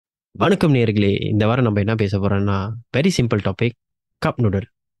வணக்கம் நேயர்களே, இந்த வாரம் நம்ம என்ன பேச போறோம்னா very simple topic. Cup noodle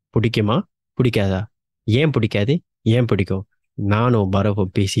பிடிக்குமா பிடிக்காதா? ஏன் பிடிக்காது, ஏன் பிடிக்கும்? நானும்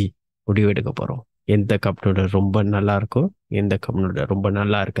பரவும் பேசி முடிவெடுக்க போறோம். எந்த கப் நூடல் ரொம்ப நல்லா இருக்கும், எந்த கப் நூடல் ரொம்ப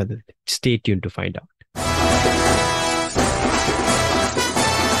நல்லா இருக்காது. Stay tune to find out.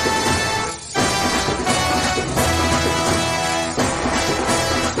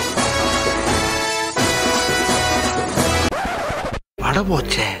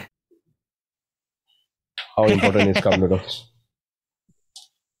 அடபோச்சே. How important is cup noodles?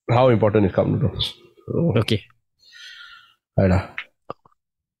 How important is cup noodles? Okay, ஐடா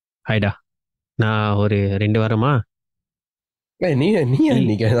ஹைடா. நான் ஒரு 2 வாரமா நீ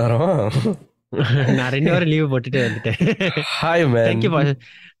இன்னைக்கு நேரம் நான் 2 வாரம் லீவ் போட்டுட்டு வந்துட்டேன். Hi man. Thank you for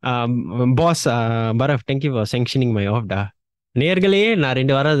pass Bharat, thank you for sanctioning my of டா. நேர்களே, நான்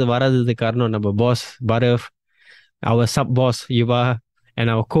 2 வாரம் வராததுக்கு காரணம் நம்ம pass Bharat, our sub pass Yuva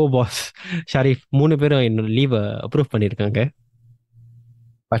and our go pass Sharif 3 பேரும் என்னோட லீவை அப்ரூவ் பண்ணியிருக்காங்க.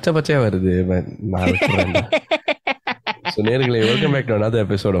 பச்சையா வருது man. நான் விட்டுறேன். ஸோ நேர்களே, welcome back to another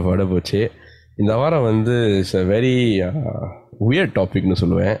episode of அடபோச்சே. இந்த வாரம் வந்து இட்ஸ் அ வெரி weird டாபிக்னு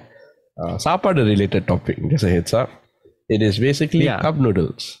சொல்லுவேன். சாப்பாடு related topic. It is basically cup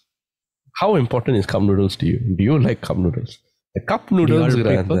noodles. How important is cup noodles to you? Do you like cup noodles? The cup noodles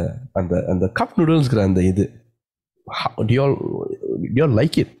அந்த cup noodles அந்த இது, do you all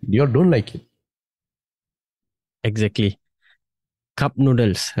like it? Do you all don't like it? Exactly. Cup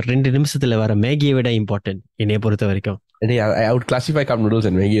noodles 2 நிமிஷத்துல வர மேகியை விட important என்னைய பொறுத்த வரைக்கும். I would classify cup noodles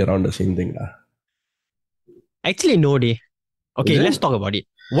and Maggi around the same thing. Actually, no day. Okay, Is it? let's talk about it.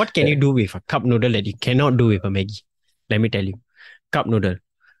 What can you do with a cup noodle that you cannot do with a Maggi? Let me tell you. Cup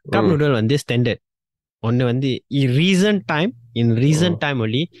noodle வந்து standard. ஒன்று வந்து in recent time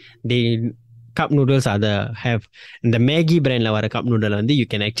only, they cup noodles are have the Maggi brand la vara cup noodle வந்து you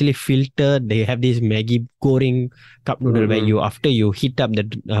can actually filter. They have this Maggi goreng cup noodle where you, after you heat up the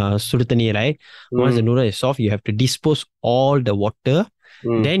sudu thanni, right? Once the noodle is soft, you have to dispose all the water,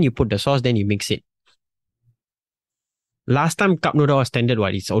 then you put the sauce, then you mix it. Last time cup noodle was standard,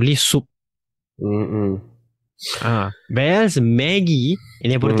 what? It's only soup. Whereas Maggi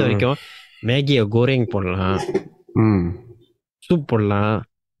என்னை பொறுத்த வரைக்கும் மேகியை கோரிங் போடலாம், soup போடலாம்.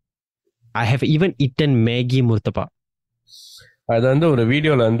 I have even eaten Maggi murtabak. அது வந்து ஒரு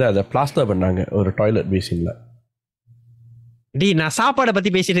வீடியோல வந்து அதை பிளாஸ்டர் பண்ணாங்க ஒரு டாய்லெட் பேசின்ல. நான் சாப்பாடை பத்தி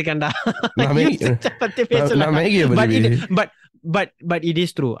பேசிட்டு இருக்கேன்டா. But it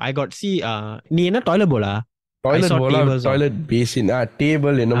is true. I got see நீ என்ன டாய்லெட் போலா? டாய்லெட் பேசின்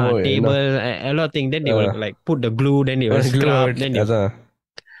டேபிள் என்னமோ table everything, then they will like put the glue, then they will scrub, then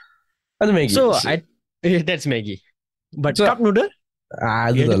அது Maggi. So that's Maggi. But cup noodle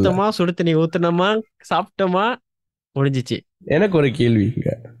எடுத்தோமா, சுடு தண்ணி ஊத்துனோமா, சாப்பிட்டோமா, முடிஞ்சிச்சு. எனக்கு ஒரு கேள்வி இங்க.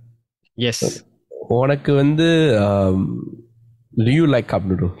 எஸ், உனக்கு வந்து do you like cup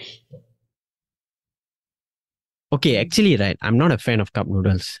noodles? Okay, actually, right, I'm not a fan of cup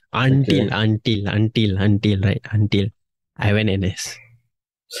noodles until I went NS.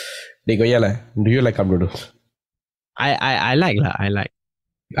 Hey Goyala, do you like cup noodles? I like.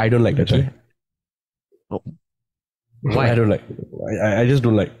 I don't like that. Okay. Oh. Why? I don't like. I just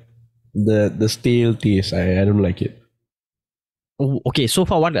don't like the stale taste. I don't like it. Oh, okay, so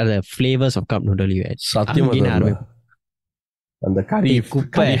far what are the flavors of cup noodle you had? சத்தியமா அந்த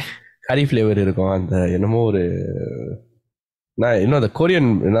கறி flavour இருக்கும். அந்த என்னமோ ஒரு நான் இன்னும் அந்த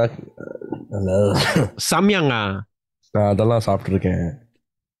கொரியன் சம்யாங்கா அதெல்லாம் சாப்பிட்டுருக்கேன்.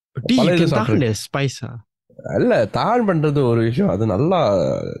 ஸ்பைஸா இல்ல, தான் பண்றது ஒரு விஷயம், அது நல்லா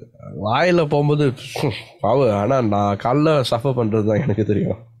வாயில போகும்போது பாவு. ஆனா நான் காலைல சஃபர் பண்றதுதான் எனக்கு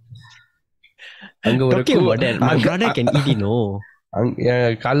தெரியும். அங்க ஒரு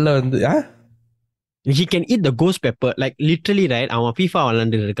காலைல வந்து he can eat the ghost pepper, like literally, right? அவன் FIFA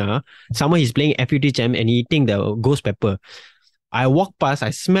விளையாண்டு இருக்கான். Someone is playing FUT champ and eating the ghost pepper. I walk past,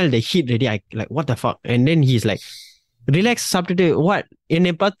 I smell the heat already. I like, what the fuck? And then he's like, relax, சாப்பிட்டுட்டு what?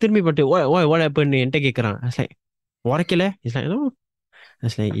 என்னை பார்த்து திரும்பி பார்த்து what happened என்கிட்ட கேட்குறான். I was like, உரைக்கல? He's like, no. I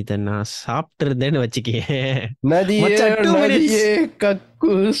was like, இதை நான் சாப்பிட்டுருந்தேன்னு வச்சுக்கேன். நதியே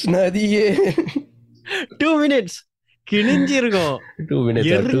கக்கூஸ் நதியே 2 minutes கிழிஞ்சிருக்கும். 2 minutes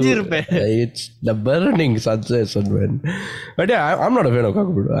எரிஞ்சிருப்பேன். It's the burning sunset man. But yeah, I'm not a fan of cup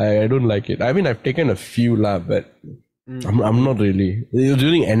noodle. I don't like it. I mean, I've taken a few but I'm not really. It was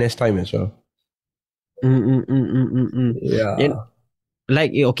during NS time as well. Yeah.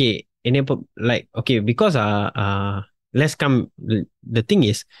 Like, okay, like, okay, because let's come. The thing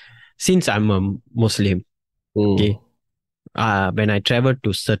is, since I'm a Muslim, okay, when I travel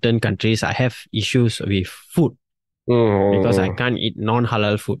to certain countries, I have issues with food because I can't eat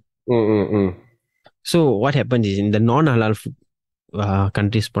non-halal food. So what happens is in the non-halal food,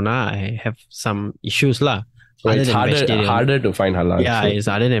 countries pona, I have some issues lah. So Other it's than vegetarian. harder to find halal Yeah, food. it's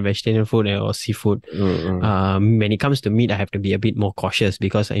other than vegetarian food or seafood. When it comes to meat, I have to be a bit more cautious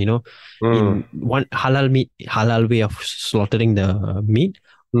because in one halal way of slaughtering the meat,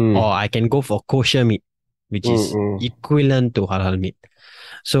 or I can go for kosher meat, which is equivalent to halal meat.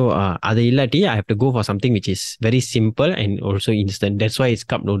 So அது இல்லாட்டி I have to go for something which is very simple and also instant. That's why it's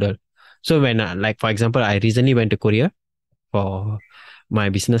cup noodle. So when like for example, I recently went to Korea for my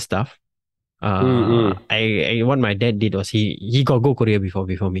business stuff. What my dad did was he got go Korea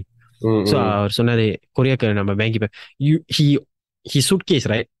before me. So அவர் சொன்னாரு கொரியாக்கு நம்ம Maggi his suitcase,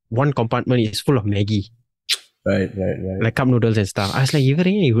 right, one compartment is full of Maggi. Right. Like cup noodles and stuff. I was like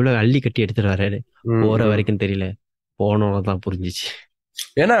இவரே இவ்வளவு அள்ளி கட்டி எடுத்துட்டு வராரு. போற வரைக்கும் தெரியல, போனோன்னு தான் புரிஞ்சிச்சு.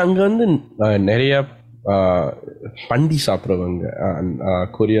 ஏன்னா அங்க வந்து நிறைய பண்டி சாப்பிடுவாங்க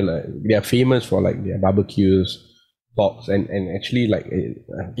கொரியால. They are famous for like their barbecues, porks, and actually like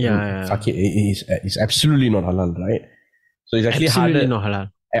sake is absolutely not halal, right? So it's actually absolutely harder. not halal.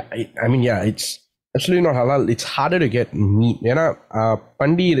 I mean, yeah, it's absolutely not halal. It's harder to get meat. ஏன்னா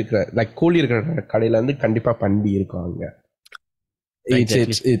பண்டி இருக்கிற like கோழி இருக்கிற கடையில வந்து கண்டிப்பா பண்டி இருக்கும் அங்க.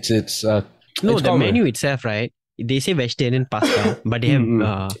 It's no, the menu itself, right? They say vegetarian pasta, but they have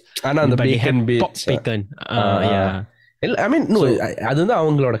the bacon bits. Pork bacon. Yeah. I mean, no, அது வந்து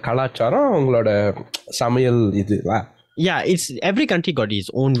அவங்களோட கலாச்சாரம், அவங்களோட சமையல் இதுல. Yeah, it's every country got its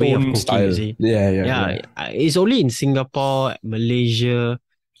own way of cooking. Style. Yeah. It's only in Singapore, Malaysia,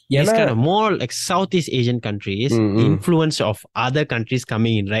 this kind of more like Southeast Asian countries, influence of other countries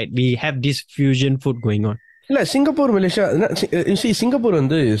coming in, right? We have this fusion food going on. இல்ல Singapore Malaysia Singapore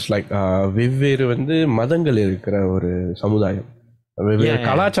வந்து is like வெவ்வேறு வந்து மதங்கள் இருக்கிற ஒரு சமுதாயம், வெவ்வேறு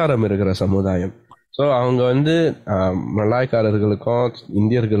கலாச்சாரம் இருக்கிற சமுதாயம். ஸோ அவங்க வந்து மலாய்க்காரர்களுக்கும்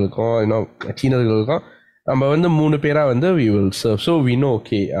இந்தியர்களுக்கும் இன்னும் சீனர்களுக்கும் நம்ம வந்து 3 பேரா வந்து we will serve. So we know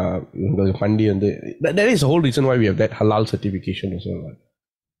okay உங்களுக்கு பண்டி வந்து that is the whole reason why we have that halal certification as well.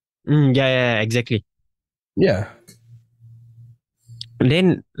 Yeah, exactly. Yeah. Then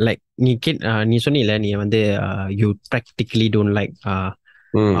like நீ சொன்னீல நீ வந்து you practically don't like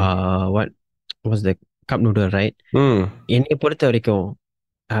what was the cup noodle, right? என்னை பொறுத்த வரைக்கும்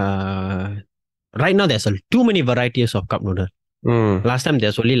right now there's too many varieties of cup noodle. Last time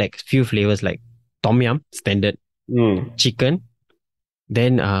there's only like few flavors like tom yum standard, chicken,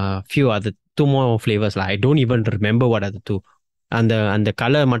 then few other 2 more flavors like I don't even remember what are the 2. அந்த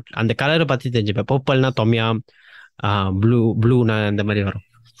கலரை பத்தி தெரிஞ்சுப்பேன். பர்பிள்னா tom yum, ப்ளூனா அந்த மாதிரி வரும்.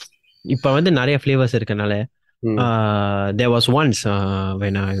 இப்போ வந்து நிறைய flavours இருக்கனால there was once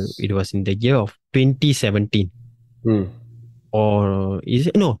when it was in the year of 2017 or is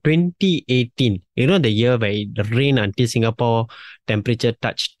it no 2018, you know, the year where it rained until Singapore temperature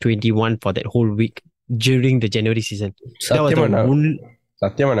touched 21 for that whole week during the January season. That was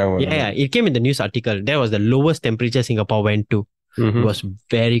it came in the news article. That was the lowest temperature Singapore went to. It was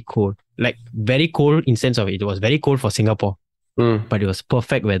very cold, like very cold in sense of it was very cold for Singapore, but it was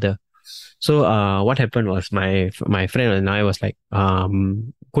perfect weather. So what happened was my friend and I was like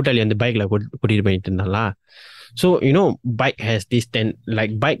கூட்டாளி அந்த பைக்ல கூட்டிட்டு போயிட்டு இருந்தாங்களா. So you know bike has this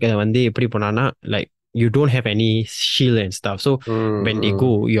like bike வந்து எப்படி போனானா like you don't have any shield and stuff. So when they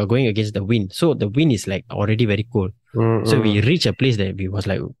go, you are going against the wind. So the wind is like already very cold. So we reached a place that we was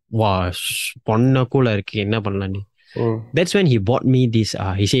like wow பொண்ண கூலா இருக்கு, என்ன பண்ணலாம் நீ. That's when he bought me this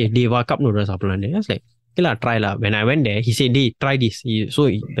he said they were cup noodles சாப்பிடலாம். I was like okay lah, try lah. When I went there he said hey try this. So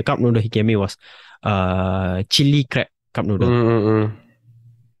the cup noodle he gave me was chili crab cup noodle.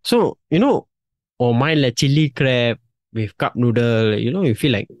 So you know mine like chili crab with cup noodle, you know, you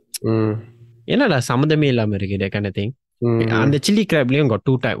feel like என்னடா சம்மந்தமே இல்லாம இருக்கு that kind of thing. அந்த chili crab லையும் got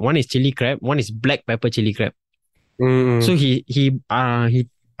 2 type. One is chili crab, one is black pepper chili crab. So he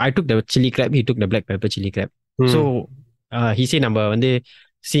I took the chili crab, he took the black pepper chili crab. So he said நம்ம வந்து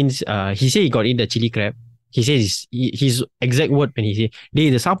since he said he got in the chili crab, he says his exact word when he say டேய்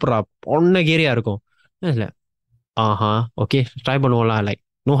இது சாப்பிட்றா பொண்ண கேரியா இருக்கும். இல்ல okay try பண்ணுவோம்லாம், like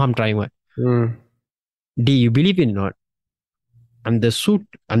no harm trying what. Do you believe it or not, அந்த suit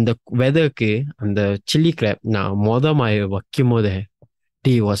அந்த வெதருக்கு அந்த chili crab நான் வைக்கும் போது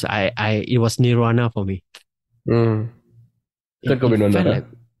it was nirvana for me.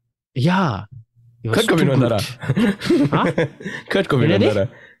 Yeah.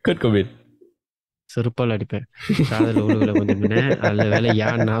 செருப்பால் அடிப்பேன் காதல் உழுகுல கொஞ்சம் அதுல வேலை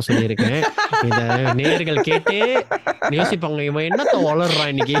யார் நான் சொல்லியிருக்கேன். இத நேயர்கள் கேட்டு யோசிப்பாங்க இவன் என்னத்த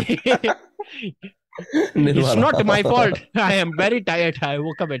வளர்றான் இன்னைக்கு. It's not my fault. I am very tired. I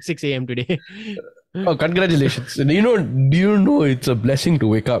woke up at 6 a.m. today. Oh, congratulations. Do you know it's a blessing to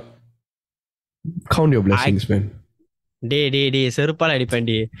wake up? Count your blessings, man. டே செருப்பால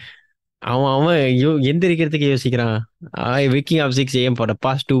அடிப்பேன்டி. அவன் எந்திரிக்கிறதுக்கு யோசிக்கிறான். waking up 6 AM for the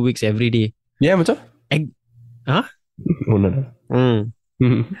past 2 weeks every day. ஏன் மச்சான்? ஒண்ணுடா.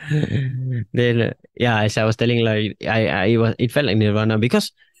 Then yeah, as I was telling, like it felt like nirvana because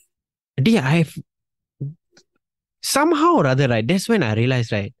I've somehow or other, right, that's when I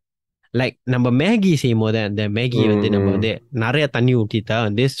realized, right, like நம்ம Maggi செய்யும் போது அந்த Maggi வந்து நம்ம வந்து நிறைய தண்ணி ஊற்றிட்டா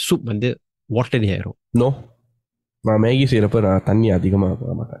வந்து சூப் வந்து வாட்டரி ஆயிரும். நோ, நான் மேகி செய்யறப்ப நான் தண்ணி அதிகமா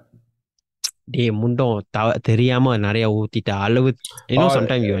போட மாட்டேன். டே முண்டம் தெரியாம நிறைய ஊத்திட்ட அளவு, you know,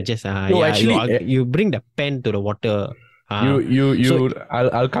 sometimes you just you bring the pan to the water.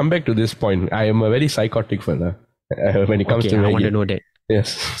 I'll come back to this point. I am a very psychotic fella when it comes to Maggi. I want to know that. Yes.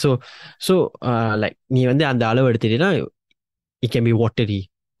 So like நீ வந்து அந்த அளவு எடுத்துட்டீனா it can be watery.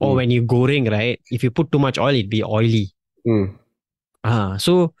 Or when you goreng, right, if you put too much oil, it be oily.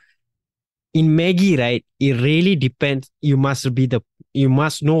 So in Maggi, right, it really depends. You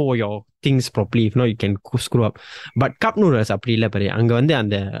must know your things properly. If not, you can screw up. But cup noodles அப்படி இல்லை பாரு. அங்க வந்து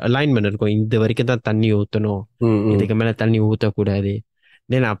அந்த alignment இருக்கும். இந்த வரைக்கும் தான் தண்ணி ஊற்றணும், இதுக்கு மேல தண்ணி ஊற்றக்கூடாது.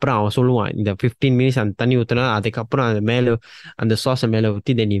 தென் அப்புறம் அவன் சொல்லுவான் இந்த 15 minutes அந்த தண்ணி ஊற்றினா அதுக்கப்புறம் அந்த மேலே அந்த சாஸை மேலே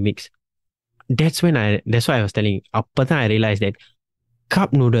ஊற்றி then you mix. That's why I was telling. அப்பதான் I realized that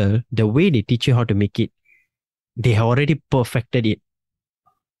cup noodle, the way they teach you how to make it, they have already perfected it.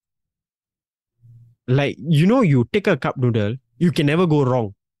 Like, you know, you take a cup noodle, you can never go wrong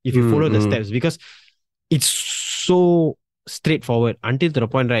if you follow the steps because it's so straightforward until to the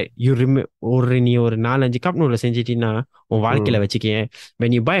point, right? You நீ ஒரு 4-5 cup noodle செஞ்சிட்டீன்னா உன் வாழ்க்கையில வச்சுக்கேன்,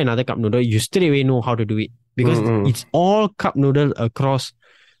 when you buy another cup noodle, you straight away know how to do it because it's all cup noodle across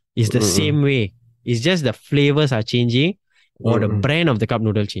is the same way. It's just the flavors are changing or the brand of the cup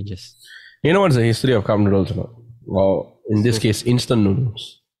noodle changes. You know what's the history of cup noodles? Well, in this case, instant noodles.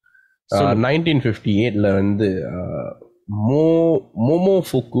 1958 வந்து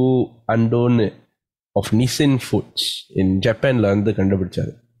Momofuku Andone of Nissin Foods in Japan வந்து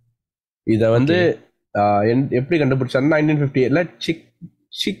கண்டுபிடிச்சாரு. இதை வந்து எப்படி கண்டுபிடிச்சாரு? 1958ல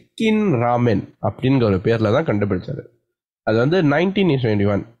chicken ramen அப்படிங்கிற ஒரு பேர்ல தான் கண்டுபிடிச்சாரு. அது வந்து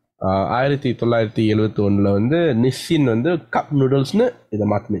 1971 வந்து நிஸ்ஸின் வந்து கப் நூடுல்ஸ்னு இதை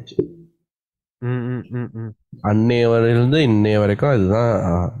மாத்தினுச்சு. அன்னைய வரையிலிருந்து இன்னைய வரைக்கும் இதுதான்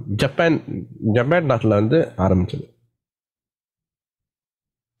ஜப்பான் நாட்டில் வந்து ஆரம்பிச்சது.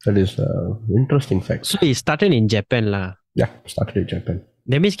 That is interesting fact. So it started in Japan lah. Yeah, started in Japan.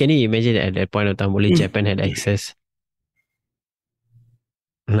 That means, can you imagine at that point of time only Japan had access?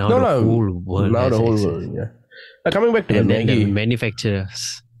 Now the whole world has access. Yeah. Coming back to the Maggi manufacturers.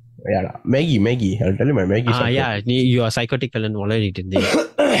 Yeah, Maggi. I'll tell you my Maggi. Yeah, you are psychotic villain already today.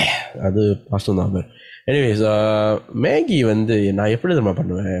 அது வாஸ்தவம் தான். Anyways Maggi வந்து நான் எப்படி தெரியுமா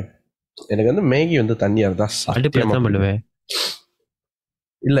பண்ணுவேன்? எனக்கு வந்து மேகி வந்து தண்ணியா இருந்தா அடுப்புல தான் பண்ணுவேன்.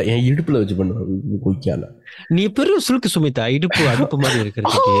 இல்ல, என் இடுப்புல வச்சு பண்ணுவேன். குயிக்கால நீ பெரிய சுருக்கு சுமிதா, இடுப்பு அடுப்பு மாதிரி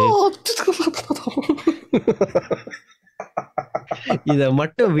இருக்கிறதுக்கு இத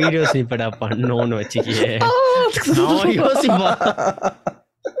மட்டும் வீடியோஸ் இப்படா பண்ணோம்னு வச்சுக்கியே யோசிப்பா.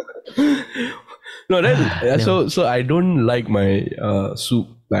 No, so I don't like my soup.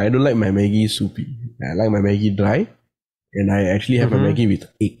 I don't like my Maggi soupy. I like my Maggi dry, and I actually have my Maggi with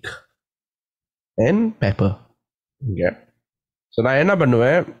egg and pepper. Yeah. So நான் என்ன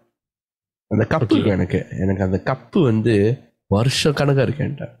பண்ணுவேன், அந்த cup எனக்கு அந்த cup வந்து வருஷ கணக்கா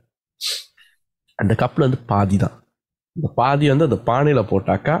இருக்கேன்ட்ட. அந்த கப்புல வந்து பாதி தான், இந்த பாதி வந்து அந்த பானையில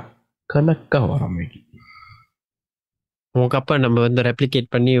போட்டாக்கா கணக்கா வரும் மேகி. உன் கப்பை நம்ம வந்து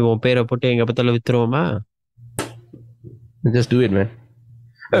ரெப்ளிகேட் பண்ணி உன் பேரை போட்டு எங்க பத்தால வித்துருவோமா? Just do it, man.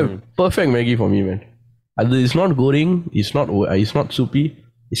 Perfect Maggi for me, man. அது is not goreng, it's not soupy,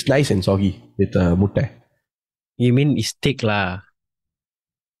 it's nice and soggy with முட்டை. You mean it's thick lah?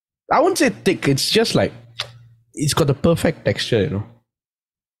 I won't say thick, it's just like it's got the perfect texture, you know.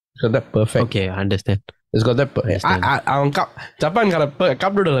 It's got that perfect. Okay, I understand. It's got that அவன் ஜப்பான்கார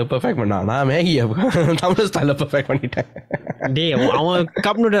cup நூடலை perfect பண்ணா, நான் மேகியை தமிழ் ஸ்டைல perfect பண்ணிட்டேன். டேய், அவன்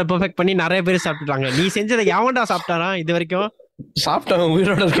cup நூடலை perfect பண்ணி நிறைய பேர் சாப்பிட்டுட்டாங்க. நீ செஞ்சதை எவன்டா சாப்பிட்டானா இது வரைக்கும்? சாப்பிட்டாங்க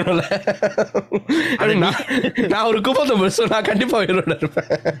உயிரோட இருக்கணும்ல. நான் ஒரு குப்பத்தை நான் கண்டிப்பா உயிரோட இருப்பேன்.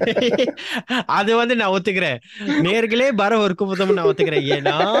 அது வந்து நான் ஒத்துக்கிறேன். நேர்களே பர ஒரு குப்பத்தம் நான் ஒத்துக்கிறேன்.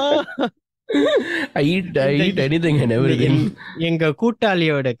 ஏன்னா I eat anything and everything. எங்க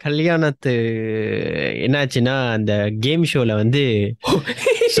கூட்டாளியோட கல்யாணத்து என்னாச்சுன்னா அந்த கேம் ஷோல வந்து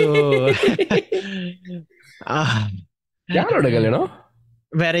யாரோட கல்யாணம்?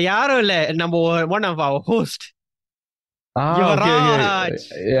 வேற யாரும் இல்ல, நம்ம one of our host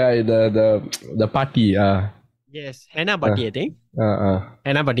the party. Yes, henna patti, I think. uh.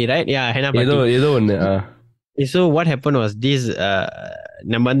 Henna patti, right? Yeah, henna patti. ஏதோ ஒண்ணு So what happened was this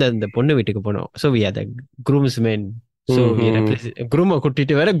நம்ம வந்து அந்த பொண்ணு வீட்டுக்கு போனோம். So we are the groomsmen. So we represent groom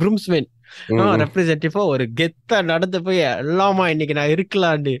கூட்டிட்டு வர groomsmen. ரெப்ரசன்டேட்டிவா ஒரு கெத்தா நடந்து போய் எல்லாமா இன்னைக்கு நான்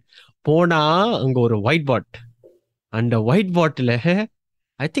இருக்கலான்னு போனா அங்க ஒரு ஒயிட் பாட். அந்த ஒயிட் பாட்ல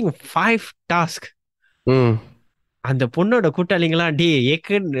ஐ திங்க் 5 டாஸ்க். அந்த பொண்ணோட கூட்டாளிங்களாம்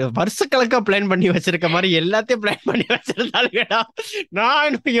வருஷக்கணக்கா பிளான் பண்ணி வச்சிருக்க மாதிரி எல்லாத்தையும் பிளான் பண்ணி வச்சிருந்தாலுங்கடா. நான்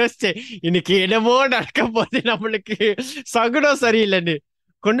இன்னும் யோசிச்சேன் இன்னைக்கு என்னமோ நடக்க போது நம்மளுக்கு சகுனம் சரியில்லைன்னு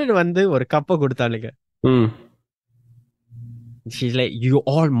கொண்டுட்டு வந்து ஒரு கப்பை கொடுத்தாளுங்க. She's like, you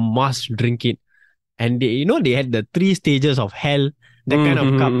all must drink it. And they had the 3 stages of hell, that kind of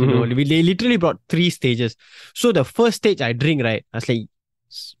cup, they literally brought 3 stages. So the first stage I drink, right, I was like,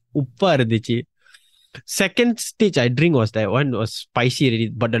 uppa irundhuchi. Second stage I drink was that one was spicy already,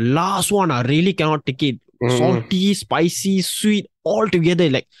 but the last one I really cannot take it. Salty, spicy, sweet, all together,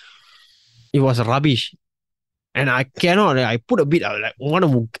 like it was rubbish. And I cannot, I put a bit,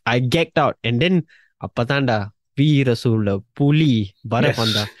 I gagged out. And then apatanda Veerasula Puli Bharath.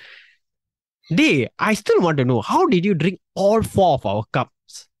 I still want to know, how did you drink all 4 of our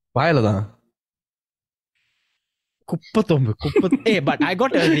cups? வாயில தான் குப்பத்தொம்பு. But I got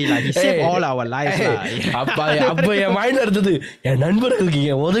to agree, he saved all our lives. அப்ப என் மைண்ட்ல இருந்தது, என் நண்பர்களுக்கு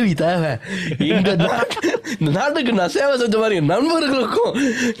என் உதவி தேவை. இந்த நாட்டுக்கு நான் சேவை செஞ்ச மாதிரி என் நண்பர்களுக்கும்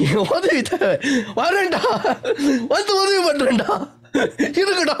என் உதவி தேவை. வரேன்டா, வந்து உதவி பண்றேன்டா,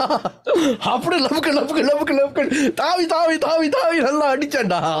 இருக்குடா. அப்படி லப்புக்கு தாவி நல்லா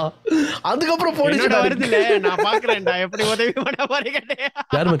அடிச்சேன்டா. அதுக்கப்புறம் போடிச்சுடா வருதுல, நான் பாக்குறேன்டா எப்படி உதவி பண்ண போறீங்க.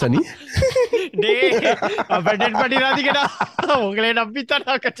 யார் மச்சான் நீ? டெட் பண்ணிடாதீங்கடா, உங்களை நம்பித்தான்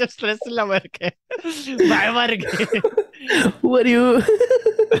நான் கொஞ்சம் ஸ்ட்ரெஸ் இல்லாம இருக்கேன், பயமா இருக்கு.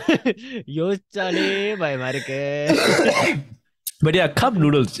 யோசிச்சாலே பயமா இருக்கு. But yeah, cup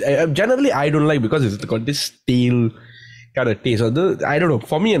noodles generally I don't like because it's got this stale kind of taste. I don't know,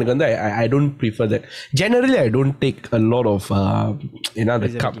 for me I don't prefer that. Generally I don't take a lot of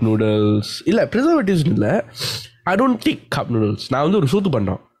the cup noodles. இல்ல preservatives இல்ல, I don't take cup noodles. நான் ஒரு சூத்து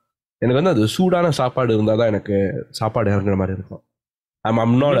பண்றேன், எனக்கு அது சூடான சாப்பாடு இருந்தாதான் எனக்கு சாப்பாடு இறங்குற மாதிரி இருக்கும்.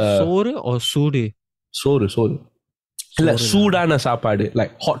 I'm not a சோறு or சூடு. சோறு இல்ல, சூடான சாப்பாடு,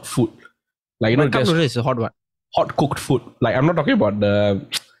 like hot food, like cup noodles is hot one. Hot cooked food, like I'm not talking about the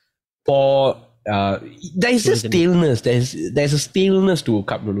there is a staleness. There's a staleness to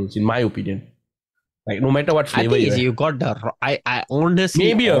cup noodles, in my opinion. Like no matter what flavor, I think you got the I honestly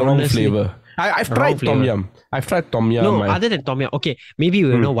maybe a wrong flavor. I've tried tom yum. No, other than tom yum. Okay, maybe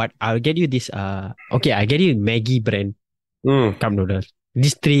you know what? I'll get you this. Okay, I get you Maggi brand cup noodles.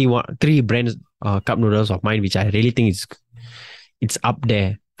 These three brands cup noodles of mine, which I really think it's up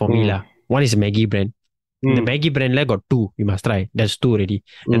there for me lah. One is Maggi brand. The Maggi brand got 2. You must try. That's 2 already.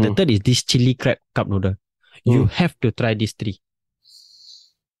 And the third is this chili crab cup noodle. You have to try these 3.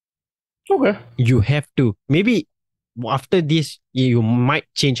 Okay. You have to. Maybe after this, you might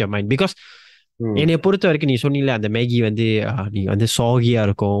change your mind. Because என்னை பொறுத்த வரைக்கும் நீ சொன்னீங்களே அந்த Maggi வந்து நீ வந்து சாகியா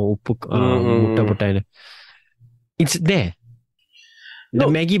இருக்கும், உப்பு முட்டை போட்டான்னு. It's there. The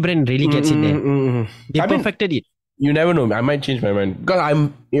Maggi brand really gets it there. They perfected it. You never know. I might change my mind. Because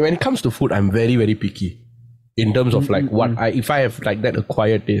when it comes to food, I'm very, very picky. In terms of like what if I have like that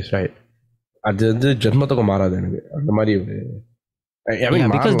acquired taste, right? அது வந்து ஜென்மத்துக்கு மாறாது எனக்கு அந்த மாதிரி. I mean,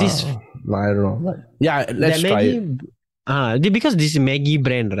 because this I don't know. Like, yeah, let's try it. Because this Maggi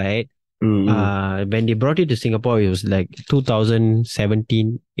brand, right? When they brought it to Singapore, it was like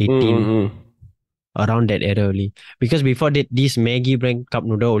 2017, 18, around that era only. Because before that, this Maggi brand cup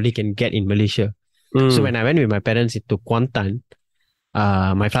noodle only can get in Malaysia. So when I went with my parents to Kuantan,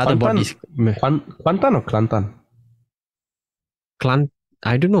 my father bought this. Kuantan or Kelantan?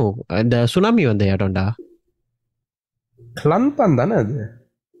 I don't know. The tsunami வந்த இடம்டா. Kelantan தானே அது?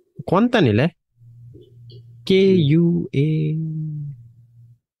 Kuantan இல்ல? KUA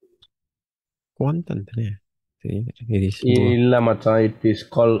Kuantan தானே? இல்ல மச்சான், it is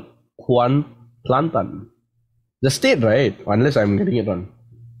called Kelantan. The state, right? Unless I'm getting it wrong.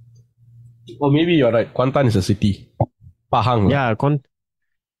 Oh, maybe you're right. Kuantan is a city. Pahang. Yeah,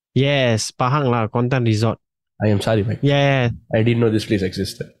 yes, Pahang lah. Kuantan Resort. I am sorry, Mike. Yeah. I didn't know this place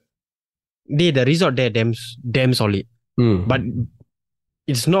existed. The resort there, damn solid. But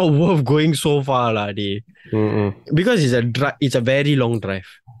it's not worth going so far lah, because it's a very long drive.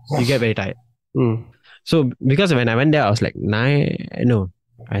 You get very tired. So because when I went there, I was like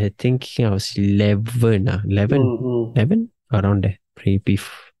I think I was 11 around there.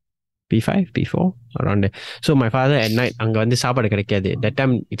 P5, P4 around there. So my father at night அங்க வந்து சாப்பாடு கிடைக்காது. That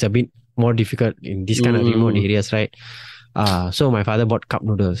time it's a bit more difficult in this kind of remote areas, right? So my father bought cup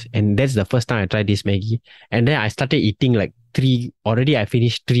noodles, and that's the first time I tried this Maggi. And then I started eating like three. Already, I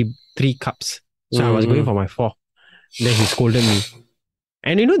finished three cups. So I was going for my fourth. Then he scolded me,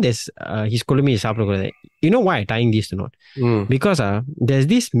 and he scolded me. You know why I'm tying this or not? Because there's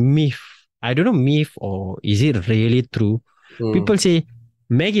this myth. I don't know myth or is it really true? People say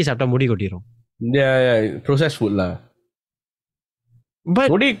Maggi சாப்பிட்டா முடி கொட்டிரும். Yeah, processed food lah. But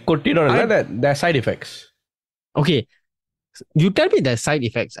முடி கொட்டிரும் இல்ல, there are side effects. Okay, you tell me the side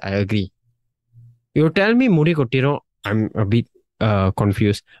effects. I agree. You tell me முடி கொட்டிரும். I'm a bit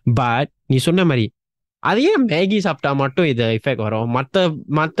confused. But நீ சொன்ன மாதிரி அது ஏன் மேகி சாப்பிட்டா மட்டும் இது எஃபெக்ட் வரும்,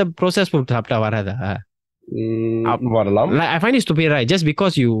 மத்த ப்ரோசஸ் ஃபுட் சாப்பிட்டா வராதா? வரலாம். I find it stupid, right? Just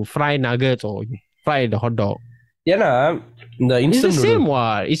because you fry nuggets or you fry the hot dog. ஏன்னா இந்த instant noodles same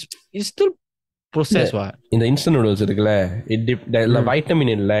what? It's still processed what? இந்த இன்ஸ்டன்ட் நூடுல்ஸ் இருக்குல்ல, இதுல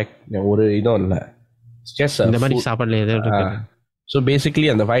வைட்டமின் இல்ல, ஒரு இதுவும் இல்ல. இந்த மாதிரி சாப்பாடுல ஏதோ இருக்கு. So basically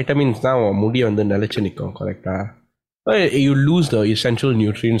அந்த வைட்டமின்ஸ் தான் முடி வந்து நிலைச்சு நிற்கும், கரெக்டா? You lose the essential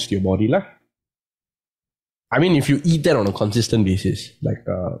nutrients to your body lah. I mean, if you eat that on a consistent basis, like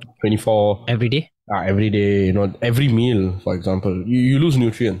 24 every day, every meal, for example, you lose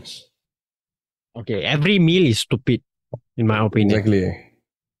nutrients. Okay, every meal is stupid, in my opinion. Exactly.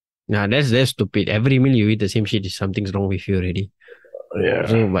 Nah, that's stupid. Every meal you eat the same shit, something's wrong with you already. Yeah.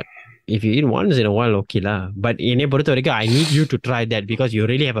 So, but if you eat once in a while, okay lah. But in I need you to try that because you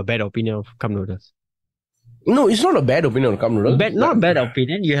really have a bad opinion of cup noodles. No, it's not a bad opinion of cup noodles. Not bad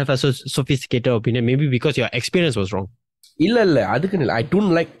opinion. You have a sophisticated opinion. Maybe because your experience was wrong. இல்ல அதுக்கு இல்ல. I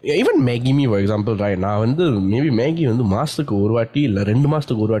don't like even Maggi me, for example, right? நான் வந்து maybe Maggi வந்து மாசத்துக்கு ஒரு வாட்டி இல்ல 2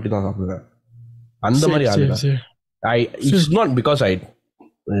 மாசத்துக்கு ஒரு வாட்டி தான் சாப்பிடுவேன். அந்த மாதிரி ஆகுது. It's not because I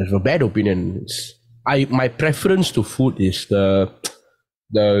have a bad opinion. My preference to food is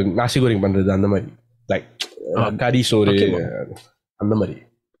the nasi goreng பண்றது அந்த மாதிரி, like curry சோறு அந்த மாதிரி.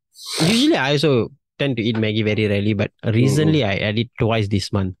 Usually I also tend to eat Maggi very rarely, but recently I had it twice this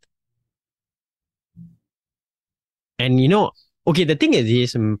month. And okay, the thing is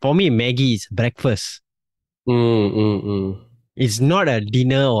this, for me Maggi is breakfast. It's not a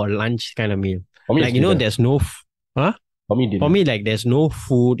dinner or lunch kind of meal. Like there's no for me like there's no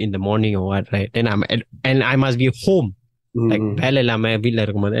food in the morning or what, right? And I must be home, like வேலை இல்லாம வீட்ல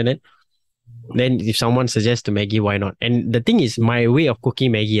இருக்கும்போது, and then if someone suggests to Maggi, why not? And the thing is, my way of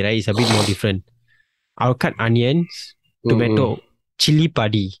cooking Maggi, right, is a bit more different. I'll cut onions, tomato, chili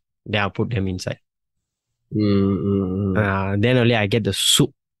padi, then I'll put them inside. Then only I get the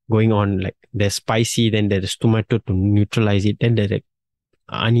soup going on, like there's spicy, then there's tomato to neutralize it, then there's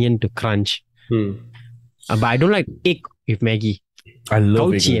onion to crunch. But I don't like egg with Maggi. I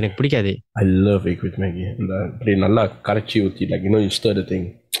love egg. எனக்கு பிடிக்காது. I love egg with Maggi. அந்த அப்படியே நல்லா கரைச்சி ஊத்தி, like you stir the thing.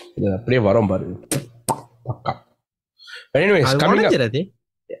 அப்படியே வரும் பாரு. பக்கா. But anyways, coming up,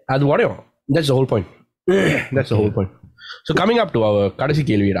 அது உடையும். That's the whole point. That's the whole point. So coming up to our கடைசி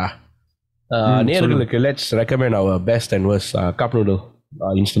கேள்விடா. நேயர்களுக்கு let's recommend our best and worst cup noodle,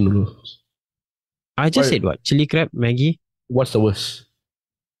 instant noodles. I just said what? Chili crab, Maggi. What's the worst?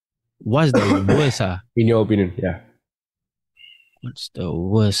 What's the worst? In your opinion, yeah. What's the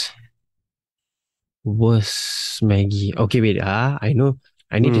worst? Worst Maggi. Okay, wait. I know.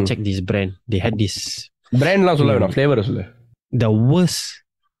 I need to check this brand. They had this brand la solla vedam, flavor solla. The worst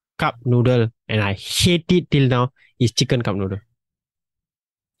cup noodle, and I hate it till now, is chicken cup noodle.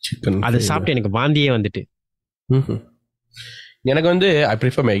 Chicken. அது சாப்பிட்டு எனக்கு வாந்தியே வந்துட்டு. எனக்கு வந்து I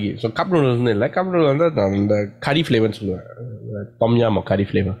prefer Maggi. So cup noodles இல்ல, cup noodle வந்து அந்த curry flavor சொல்லுவேன். Tom yum or curry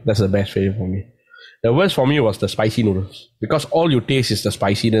flavor. That's the best flavor for me. The worst for me was the spicy noodles, because all you taste is the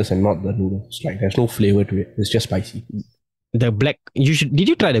spiciness and not the noodles. Like there's no flavor to it. It's just spicy. The black. Did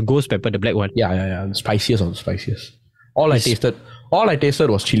you try the ghost pepper, the black one? Yeah. The spiciest of the spiciest. All I tasted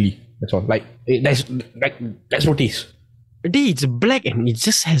was chili. That's all. Like there's no taste. It's black and it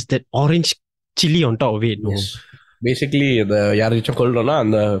just has that orange chili on top of it. Yes. Basically, the யாரையும் கொல்றோம்னா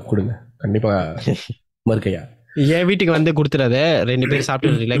அந்த கொடுங்க. கண்டிப்பா மறுக்கையா. ஏன் வீட்டுக்கு வந்து கொடுத்துறாத, 2 பேர்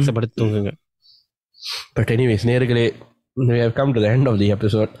சாப்பிட்டு ரிலாக்ஸா படுத்து தூங்குங்க. But anyways, நேயர்களே, we have come to the end of the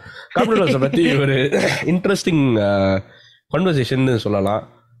episode. Cup noodles பத்தி ஒரு இன்ட்ரெஸ்டிங் கான்வர்சேஷன் சொல்லலாம்.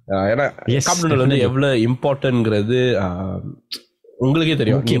 ஏன்னா கப் நூடல் வந்து எவ்வளவு இம்பார்ட்டன்ட்ங்கிறது உங்களுக்கே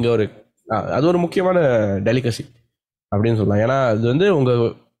தெரியும். நீங்க அது ஒரு முக்கியமான டெலிகசி அப்படின்னு சொல்லலாம். ஏன்னா அது வந்து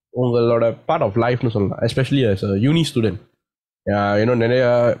உங்களோட பார்ட் ஆஃப் லைஃப்னு சொல்லலாம். Especially as a uni student, நிறைய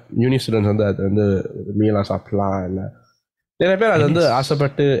யூனி ஸ்டூடெண்ட்ஸ் வந்து அது வந்து மீலாக சாப்பிடலாம், இல்லை நிறைய பேர் அது வந்து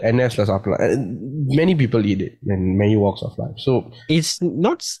ஆசைப்பட்டு என்எஸ்ல சாப்பிடலாம். Many people eat it in many walks of life. So it's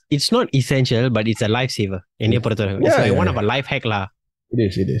not essential, but it's a lifesaver. என்னைய பொறுத்தவரை it's like one of a life hack lah.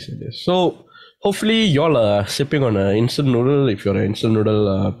 It is. So, hopefully, y'all are sipping on an instant noodle if you're an instant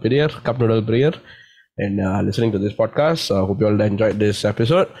noodle prayer, cup noodle prayer, and listening to this podcast. Hope you all enjoyed this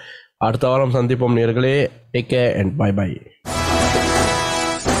episode. அடுத்த வாரம் சந்திப்போம் நேயர்களே. Take care and bye bye.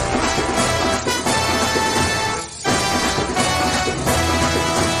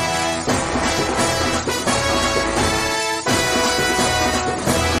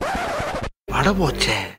 அட போச்சே.